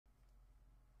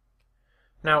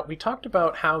Now, we talked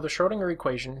about how the Schrödinger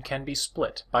equation can be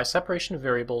split by separation of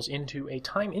variables into a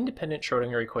time-independent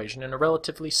Schrödinger equation and a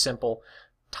relatively simple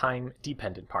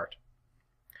time-dependent part.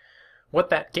 What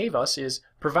that gave us is,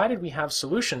 provided we have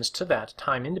solutions to that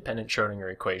time-independent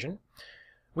Schrödinger equation,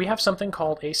 we have something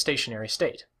called a stationary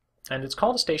state. And it's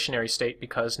called a stationary state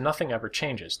because nothing ever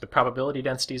changes. The probability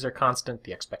densities are constant,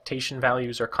 the expectation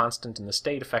values are constant, and the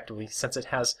state effectively, since it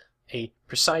has a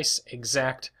precise,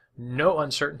 exact, no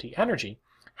uncertainty energy,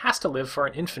 has to live for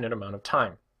an infinite amount of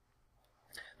time.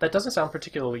 That doesn't sound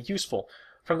particularly useful.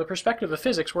 From the perspective of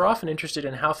physics, we're often interested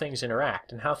in how things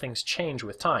interact and how things change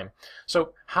with time.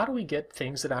 So how do we get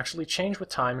things that actually change with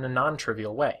time in a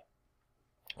non-trivial way?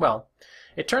 Well,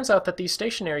 it turns out that these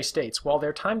stationary states, while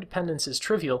their time dependence is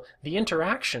trivial, the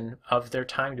interaction of their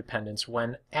time dependence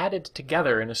when added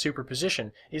together in a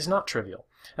superposition is not trivial.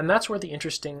 And that's where the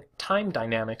interesting time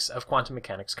dynamics of quantum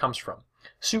mechanics comes from.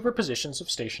 Superpositions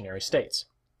of stationary states.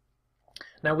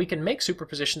 Now, we can make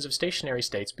superpositions of stationary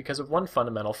states because of one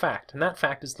fundamental fact, and that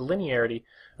fact is the linearity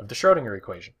of the Schrödinger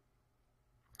equation.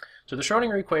 So the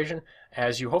Schrödinger equation,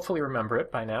 as you hopefully remember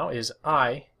it by now, is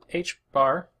I h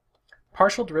bar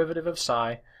partial derivative of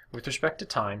psi with respect to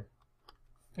time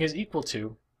is equal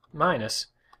to minus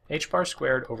h bar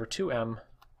squared over 2m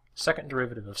second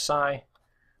derivative of psi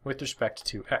with respect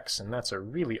to x, and that's a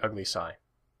really ugly psi.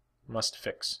 Must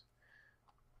fix.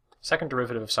 Second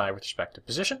derivative of psi with respect to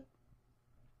position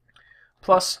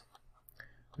plus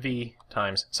v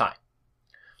times psi.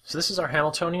 So this is our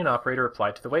Hamiltonian operator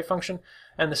applied to the wave function,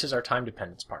 and this is our time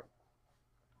dependence part.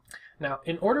 Now,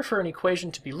 in order for an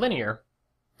equation to be linear,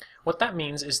 what that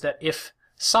means is that if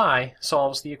psi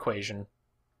solves the equation,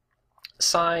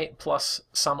 psi plus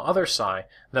some other psi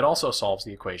that also solves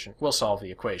the equation will solve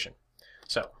the equation.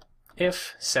 So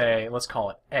if, say, let's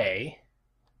call it A,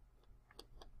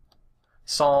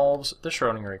 solves the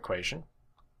Schrödinger equation,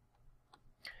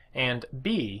 and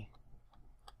B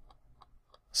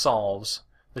solves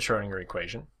the Schrödinger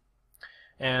equation.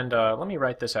 And let me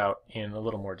write this out in a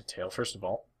little more detail. First of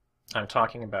all, I'm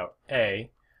talking about A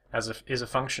is a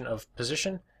function of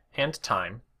position and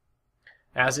time,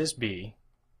 as is B.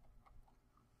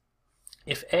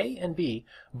 If A and B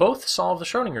both solve the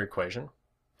Schrödinger equation,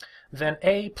 then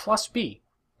A plus B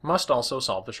must also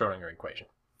solve the Schrödinger equation.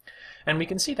 And we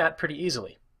can see that pretty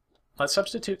easily. Let's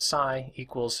substitute psi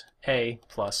equals A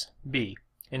plus B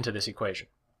into this equation.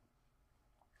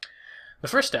 The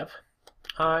first step,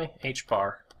 I h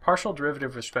bar partial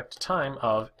derivative with respect to time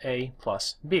of A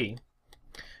plus B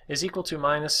is equal to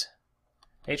minus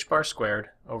h bar squared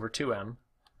over 2m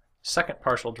second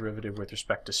partial derivative with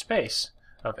respect to space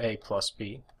of A plus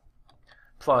B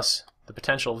plus the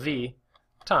potential V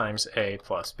times A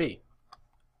plus B.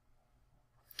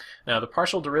 Now, the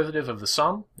partial derivative of the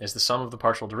sum is the sum of the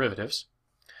partial derivatives.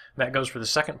 That goes for the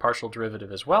second partial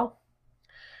derivative as well.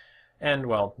 And,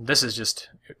 well, this is just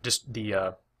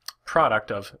the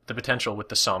product of the potential with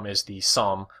the sum is the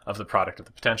sum of the product of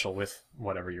the potential with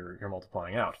whatever you're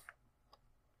multiplying out.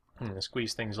 I'm going to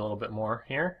squeeze things a little bit more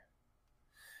here.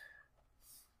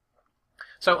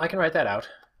 So I can write that out.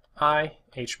 I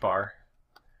h bar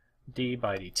d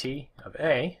by dt of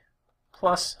A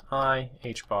plus I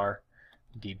h bar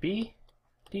dB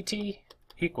dt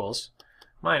equals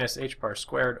minus h bar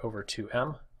squared over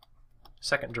 2m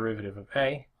second derivative of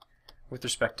A with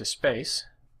respect to space,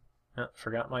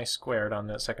 forgot my squared on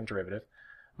that second derivative,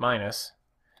 minus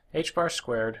h bar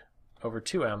squared over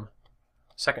 2m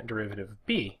second derivative of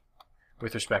B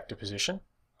with respect to position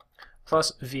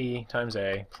plus V times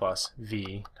A plus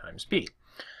V times B.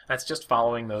 That's just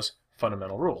following those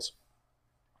fundamental rules.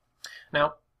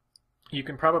 Now, you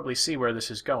can probably see where this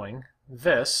is going.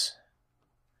 This,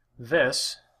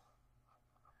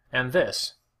 and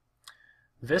this.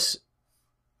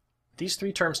 These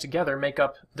three terms together make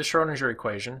up the Schrödinger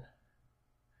equation,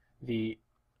 the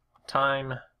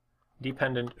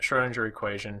time-dependent Schrödinger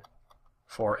equation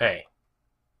for A.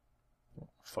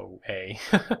 For A.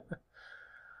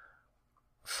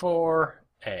 For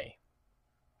A.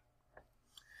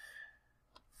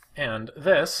 And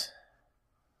this,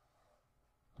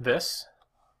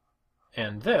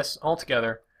 and this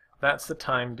altogether, that's the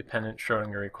time-dependent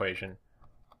Schrödinger equation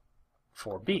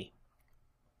for B.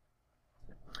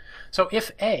 So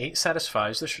if A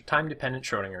satisfies the time-dependent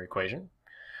Schrödinger equation,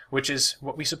 which is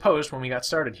what we supposed when we got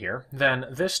started here, then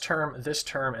this term, and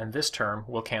this term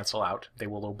will cancel out. They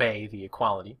will obey the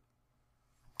equality.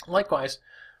 Likewise,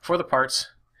 for the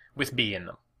parts with B in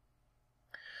them.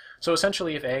 So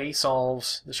essentially, if A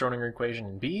solves the Schrödinger equation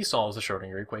and B solves the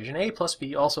Schrödinger equation, A plus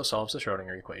B also solves the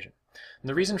Schrödinger equation. And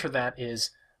the reason for that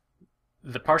is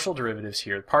the partial derivatives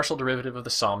here, the partial derivative of the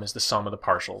sum is the sum of the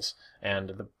partials, and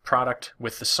the product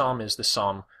with the sum is the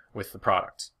sum with the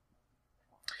products.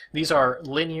 These are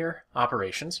linear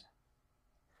operations,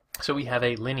 so we have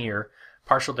a linear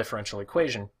partial differential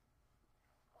equation,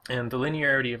 and the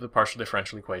linearity of the partial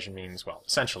differential equation means, well,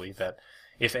 essentially that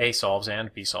if A solves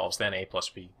and B solves, then A plus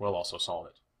B will also solve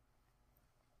it.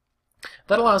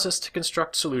 That allows us to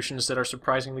construct solutions that are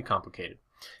surprisingly complicated.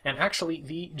 And actually,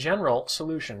 the general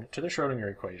solution to the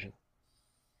Schrodinger equation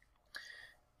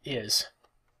is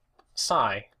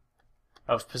psi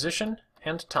of position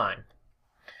and time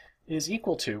is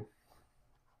equal to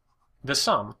the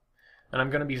sum, and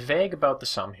I'm going to be vague about the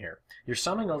sum here. You're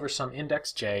summing over some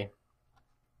index j,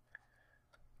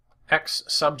 x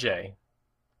sub j,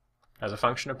 as a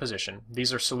function of position.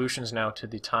 These are solutions now to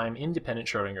the time-independent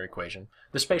Schrodinger equation,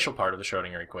 the spatial part of the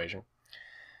Schrodinger equation,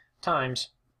 times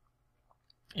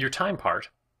your time part,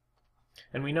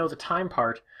 and we know the time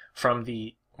part from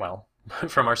the, well,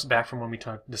 from when we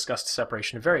discussed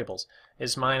separation of variables,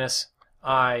 is minus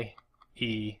I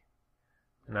e,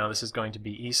 now this is going to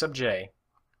be e sub j,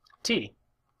 t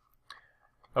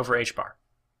over h bar.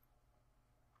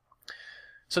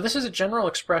 So this is a general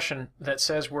expression that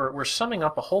says we're summing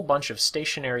up a whole bunch of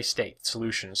stationary state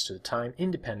solutions to the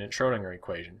time-independent Schrodinger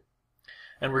equation,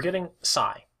 and we're getting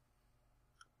psi.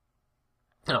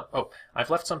 No, oh, I've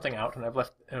left something out,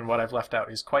 and what I've left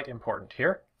out is quite important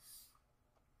here.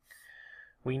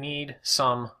 We need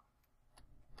some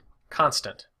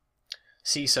constant,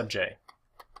 c sub j,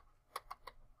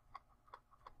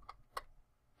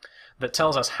 that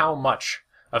tells us how much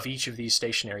of each of these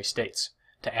stationary states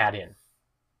to add in.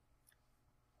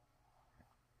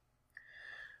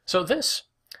 So this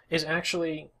is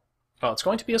actually, well, it's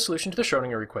going to be a solution to the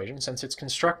Schrodinger equation since it's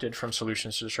constructed from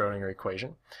solutions to the Schrodinger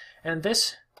equation. And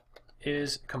this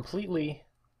is completely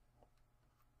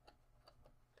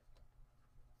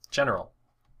general.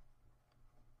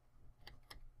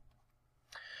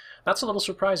 That's a little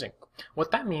surprising.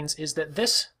 What that means is that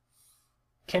this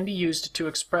can be used to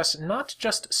express not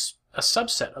just a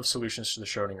subset of solutions to the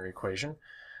Schrodinger equation,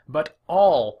 but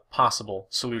all possible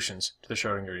solutions to the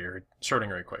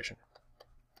Schrodinger equation.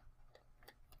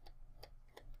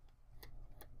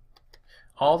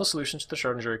 All the solutions to the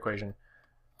Schrodinger equation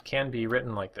can be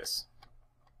written like this.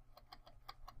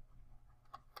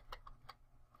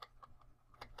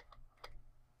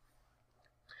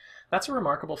 That's a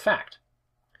remarkable fact,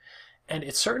 and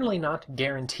it's certainly not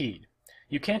guaranteed.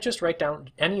 You can't just write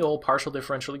down any old partial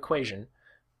differential equation,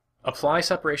 apply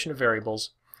separation of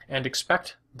variables, and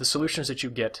expect the solutions that you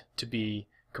get to be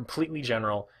completely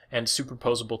general and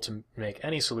superposable to make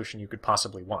any solution you could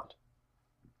possibly want.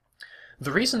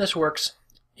 The reason this works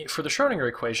for the Schrodinger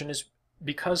equation is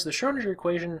because the Schrodinger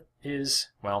equation is,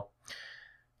 well,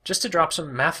 just to drop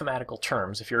some mathematical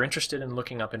terms if you're interested in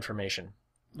looking up information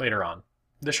later on,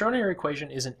 the Schrodinger equation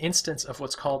is an instance of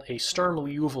what's called a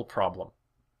Sturm-Liouville problem.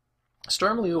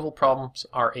 Sturm-Liouville problems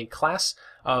are a class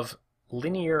of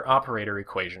linear operator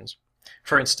equations,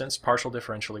 for instance, partial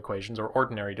differential equations or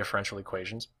ordinary differential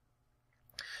equations,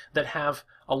 that have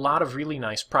a lot of really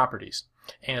nice properties,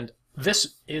 and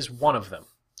this is one of them.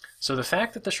 So the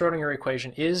fact that the Schrodinger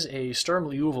equation is a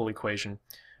Sturm-Liouville equation,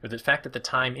 or the fact that the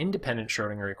time-independent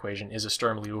Schrodinger equation is a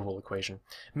Sturm-Liouville equation,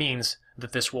 means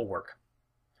that this will work.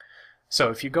 So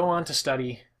if you go on to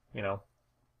study,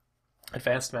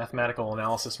 advanced mathematical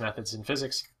analysis methods in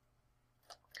physics,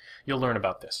 you'll learn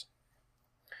about this.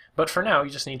 But for now, you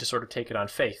just need to sort of take it on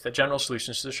faith that general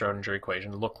solutions to the Schrodinger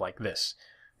equation look like this: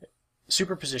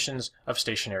 superpositions of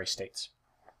stationary states.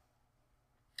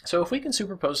 So if we can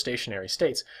superpose stationary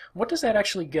states, what does that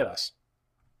actually get us?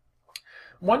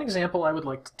 One example I would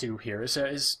like to do here is,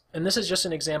 and this is just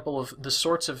an example of the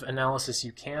sorts of analysis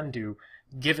you can do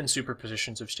given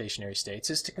superpositions of stationary states,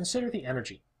 is to consider the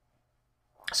energy.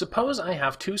 Suppose I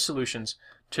have two solutions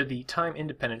to the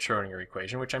time-independent Schrodinger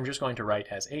equation, which I'm just going to write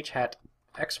as h hat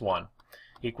x1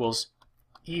 equals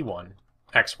e1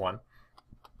 x1,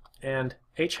 and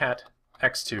h hat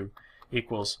x2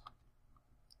 equals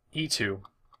e2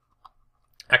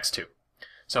 x2.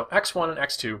 So x1 and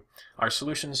x2 are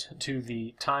solutions to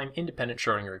the time-independent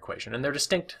Schrodinger equation, and they're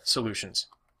distinct solutions.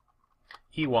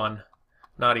 e1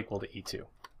 not equal to e2.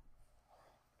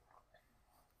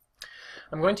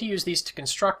 I'm going to use these to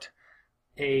construct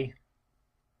a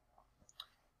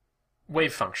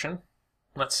wave function,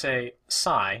 let's say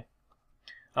psi,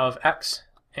 of x,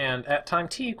 and at time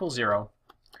t equals 0,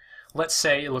 let's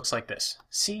say it looks like this: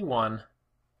 c1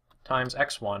 times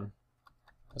x1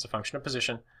 as a function of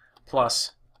position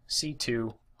plus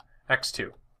c2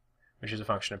 x2, which is a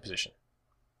function of position.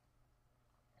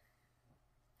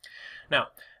 Now,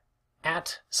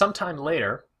 at some time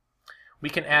later, we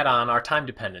can add on our time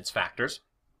dependence factors,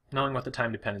 knowing what the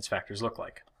time dependence factors look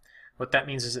like. What that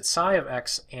means is that psi of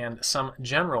x and some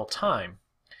general time,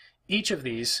 each of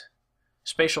these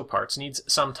spatial parts needs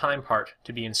some time part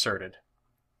to be inserted.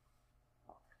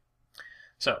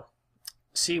 So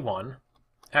c1,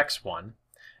 x1,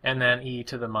 and then e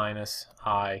to the minus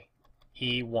I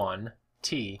e1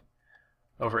 t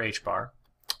over h bar,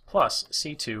 plus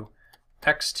c2,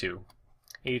 x2,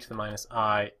 e to the minus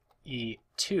I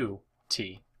e2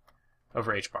 t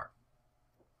over h bar.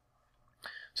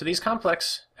 So these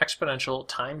complex exponential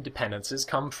time dependences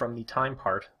come from the time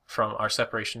part from our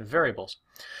separation of variables.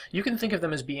 You can think of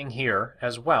them as being here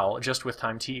as well, just with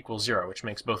time t equals 0, which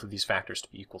makes both of these factors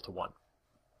to be equal to 1.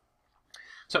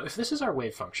 So if this is our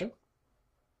wave function,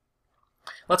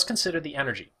 let's consider the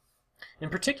energy. In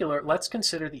particular, let's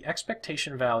consider the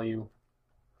expectation value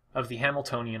of the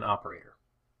Hamiltonian operator.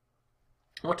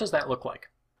 What does that look like?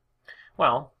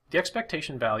 Well, the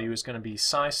expectation value is going to be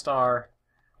psi star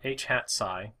h hat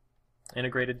psi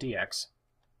integrated dx,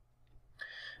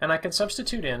 and I can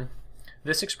substitute in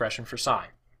this expression for psi.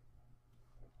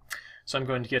 So I'm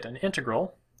going to get an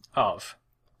integral of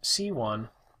c1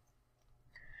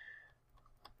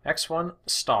 x1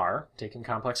 star, taking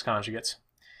complex conjugates,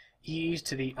 e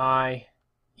to the I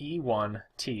e1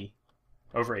 t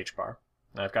over h bar.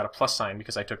 Now I've got a plus sign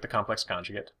because I took the complex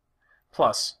conjugate,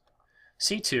 plus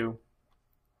c2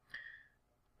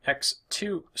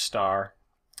 x2 star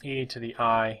e to the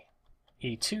I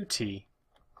e2t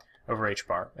over h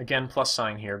bar. Again, plus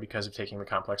sign here because of taking the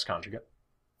complex conjugate.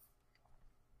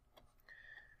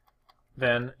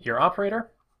 Then your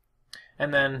operator,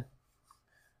 and then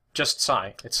just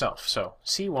psi itself. So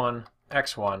c1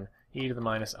 x1 e to the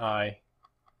minus I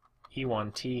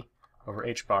e1 t over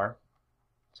h bar,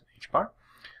 so h bar,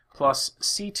 plus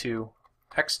c2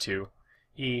 x2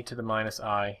 e to the minus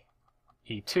I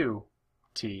e2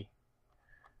 t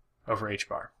over h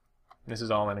bar. This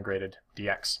is all integrated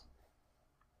dx.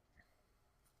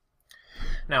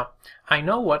 Now, I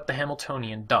know what the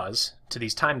Hamiltonian does to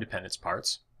these time dependence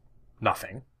parts,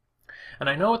 nothing. And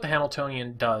I know what the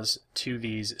Hamiltonian does to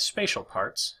these spatial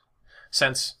parts,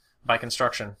 since, by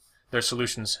construction, they're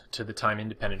solutions to the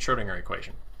time-independent Schrödinger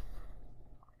equation.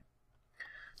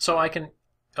 So I can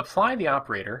apply the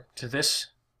operator to this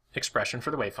expression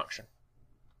for the wave function.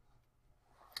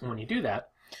 And when you do that,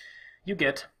 you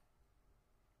get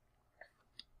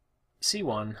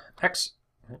c1 x,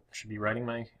 should be writing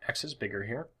my x's bigger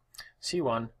here,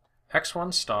 c1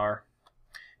 x1 star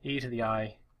e to the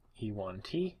I e1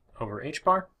 t over h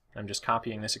bar, I'm just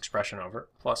copying this expression over,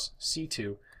 plus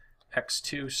c2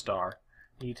 x2 star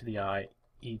e to the I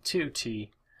e2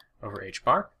 t over h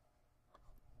bar.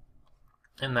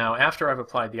 And now after I've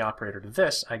applied the operator to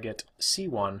this, I get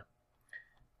c1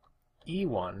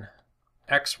 e1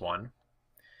 x1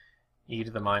 e to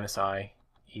the minus I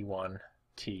e1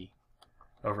 t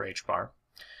over h bar.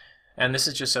 And this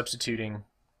is just substituting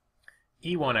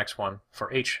e1 x1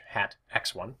 for h hat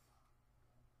x1,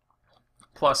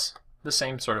 plus the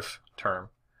same sort of term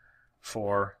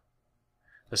for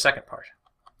the second part,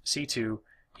 c2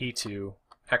 e2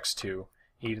 x2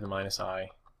 e to the minus I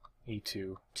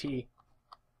e2 t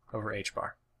over h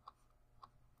bar,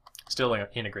 still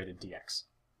integrated dx.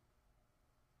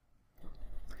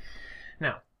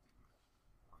 Now,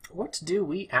 what do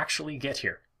we actually get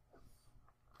here?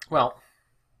 Well,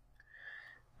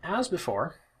 as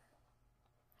before,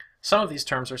 some of these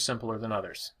terms are simpler than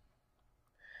others.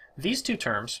 These two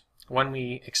terms, when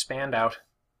we expand out,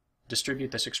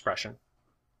 distribute this expression,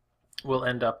 will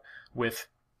end up with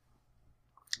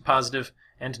positive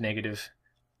and negative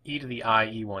e to the I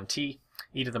e1t,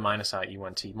 e to the minus I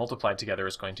e1t multiplied together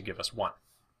is going to give us 1.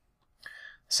 The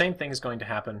same thing is going to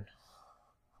happen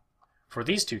for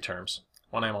these two terms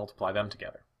when I multiply them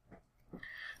together.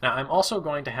 Now I'm also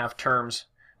going to have terms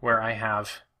where I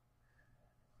have,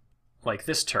 like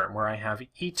this term, where I have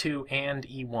e2 and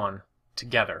e1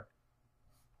 together.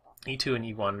 e2 and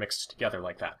e1 mixed together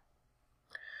like that.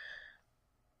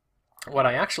 What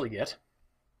I actually get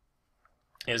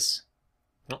is,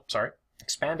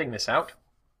 expanding this out.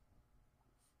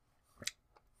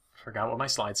 Forgot what my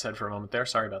slide said for a moment there,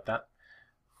 sorry about that.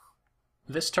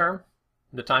 This term,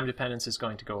 the time dependence is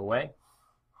going to go away.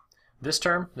 This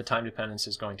term, the time dependence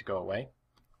is going to go away.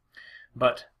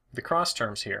 But the cross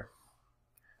terms here,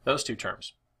 those two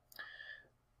terms,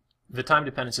 the time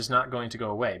dependence is not going to go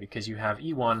away because you have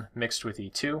e1 mixed with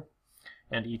e2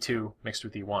 and e2 mixed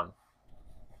with e1.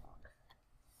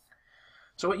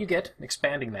 So what you get,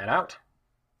 expanding that out,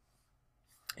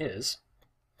 is,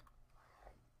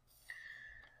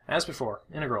 as before,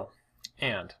 integral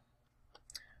and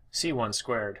c1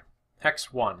 squared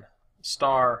x1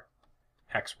 star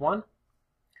x1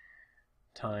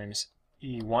 times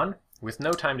e1 with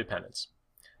no time dependence.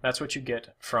 That's what you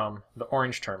get from the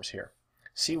orange terms here.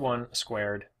 c1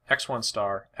 squared x1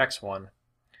 star x1,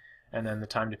 and then the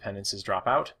time dependences drop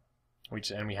out,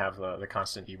 and we have the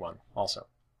constant e1 also.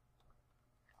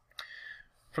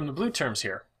 From the blue terms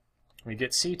here, we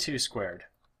get c2 squared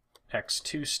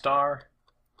x2 star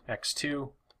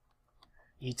x2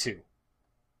 e2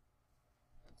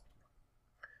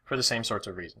 for the same sorts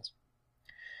of reasons.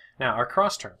 Now our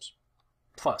cross terms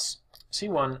plus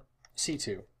c1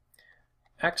 c2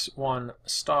 x1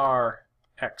 star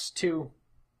x2,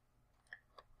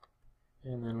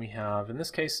 and then we have, in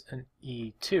this case, an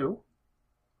e2,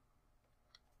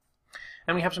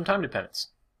 and we have some time dependence.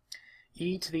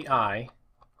 E to the I,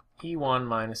 e1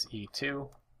 minus e2,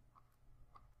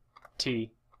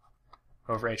 t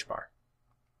over h bar.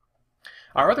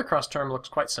 Our other cross term looks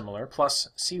quite similar, plus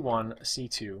c1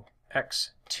 c2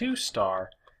 x2 star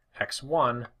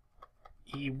x1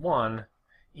 e1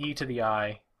 e to the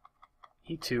I,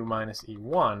 e2 minus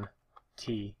e1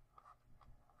 t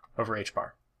over h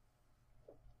bar.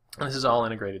 And this is all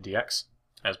integrated dx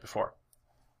as before.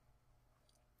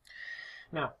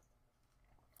 Now,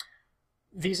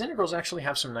 these integrals actually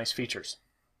have some nice features.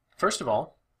 First of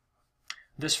all,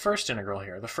 this first integral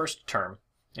here, the first term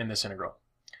in this integral,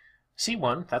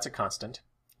 c1, that's a constant,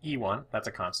 e1, that's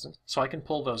a constant, so I can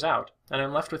pull those out, and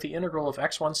I'm left with the integral of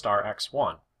x1 star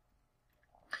x1.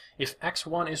 If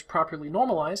x1 is properly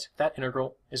normalized, that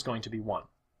integral is going to be 1.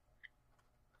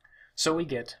 So we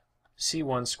get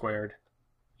c1 squared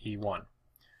e1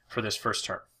 for this first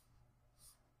term.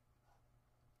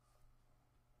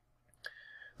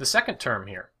 The second term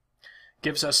here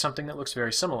gives us something that looks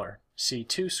very similar,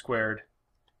 c2 squared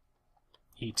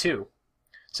e2,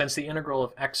 since the integral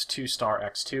of x2 star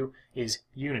x2 is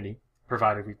unity,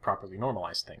 provided we properly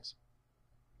normalize things.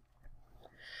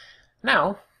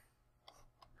 Now,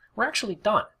 we're actually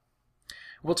done.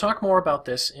 We'll talk more about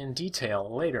this in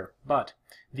detail later, but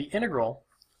the integral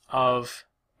of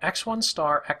x1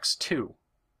 star x2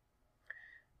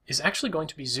 is actually going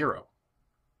to be 0.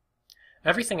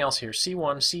 Everything else here,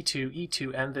 c1, c2,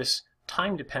 e2, and this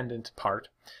time-dependent part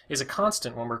is a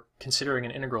constant when we're considering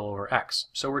an integral over x.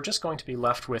 So we're just going to be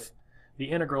left with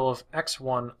the integral of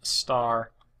x1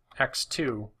 star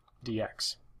x2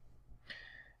 dx.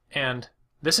 And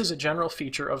this is a general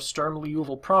feature of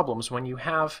Sturm-Liouville problems. When you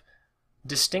have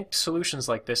distinct solutions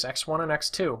like this, x1 and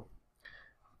x2,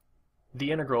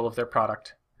 the integral of their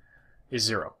product is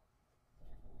 0.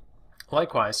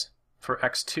 Likewise, for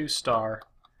x2 star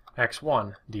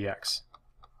x1 dx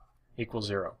equals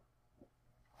 0.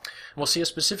 We'll see a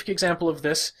specific example of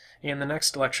this in the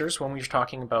next lectures when we're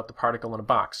talking about the particle in a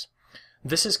box.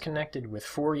 This is connected with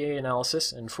Fourier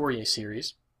analysis and Fourier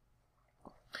series.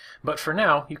 But for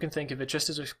now, you can think of it just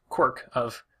as a quirk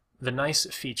of the nice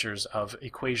features of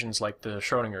equations like the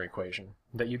Schrödinger equation,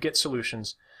 that you get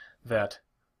solutions that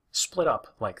split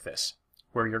up like this,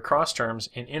 where your cross terms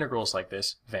in integrals like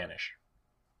this vanish.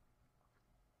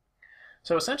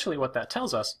 So essentially what that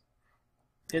tells us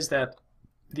is that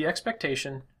the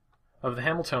expectation of the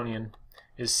Hamiltonian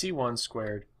is c1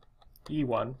 squared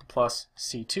e1 plus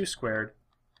c2 squared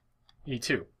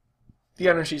e2. The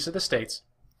energies of the states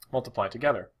multiplied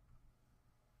together.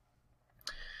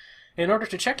 In order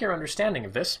to check your understanding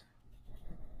of this,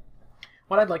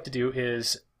 what I'd like to do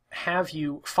is have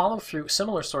you follow through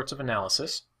similar sorts of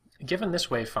analysis. Given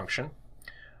this wave function,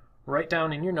 write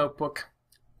down in your notebook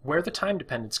where the time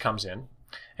dependence comes in,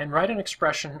 and write an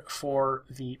expression for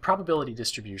the probability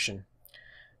distribution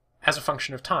as a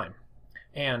function of time.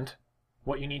 And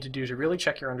what you need to do to really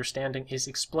check your understanding is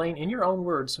explain in your own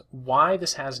words why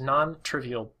this has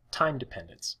non-trivial time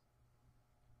dependence.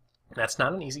 That's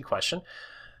not an easy question,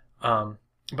 but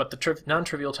the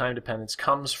non-trivial time dependence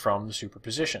comes from the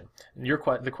superposition.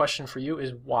 The question for you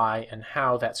is why and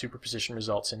how that superposition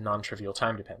results in non-trivial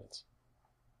time dependence.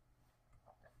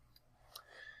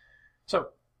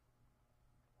 So,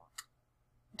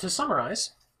 to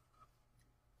summarize,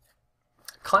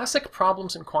 classic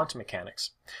problems in quantum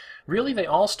mechanics, really they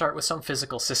all start with some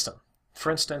physical system. For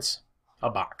instance, a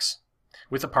box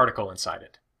with a particle inside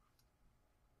it.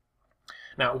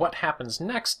 Now, what happens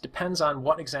next depends on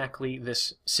what exactly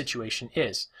this situation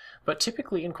is, but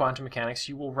typically in quantum mechanics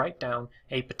you will write down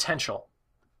a potential,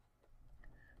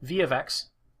 V of x,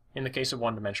 in the case of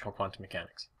one-dimensional quantum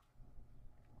mechanics.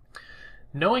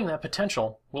 Knowing that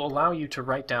potential will allow you to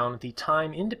write down the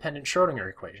time-independent Schrödinger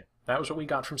equation. That was what we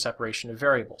got from separation of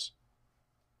variables.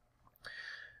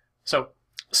 So,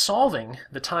 solving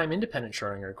the time-independent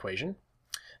Schrödinger equation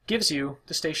gives you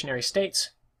the stationary states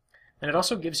and it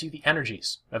also gives you the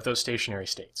energies of those stationary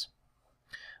states.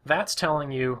 That's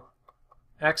telling you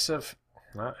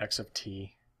not x of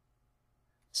t,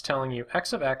 it's telling you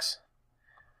x of x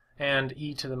and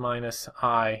e to the minus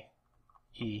I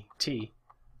e t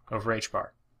over h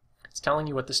bar. It's telling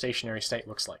you what the stationary state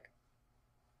looks like.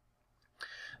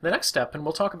 The next step, and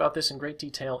we'll talk about this in great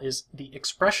detail, is the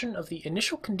expression of the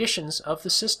initial conditions of the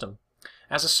system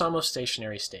as a sum of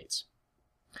stationary states.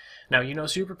 Now, you know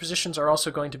superpositions are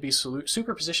also going to be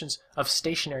superpositions of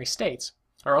stationary states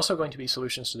are also going to be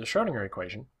solutions to the Schrodinger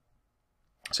equation.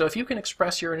 So if you can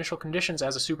express your initial conditions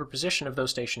as a superposition of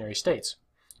those stationary states,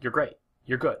 you're great.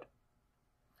 You're good.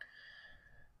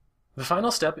 The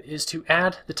final step is to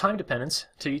add the time dependence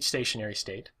to each stationary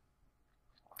state.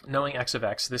 Knowing x of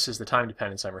x, this is the time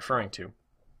dependence I'm referring to.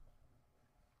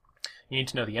 You need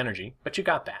to know the energy, but you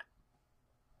got that.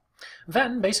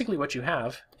 Then, basically what you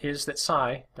have is that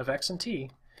psi of x and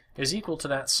t is equal to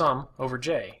that sum over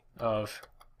j of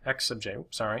x sub j,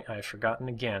 sorry, I've forgotten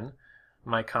again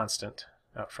my constant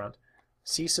up front,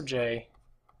 c sub j,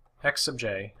 x sub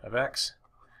j of x,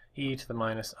 e to the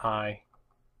minus I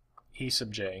e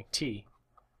sub j t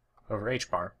over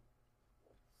h bar.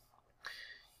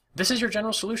 This is your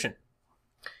general solution.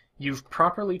 You've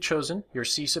properly chosen your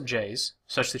c sub j's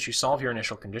such that you solve your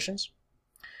initial conditions.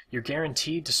 You're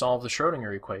guaranteed to solve the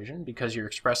Schrodinger equation because you're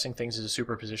expressing things as a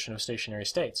superposition of stationary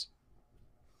states.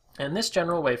 And this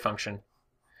general wave function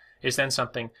is then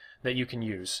something that you can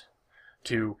use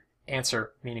to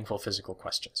answer meaningful physical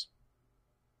questions.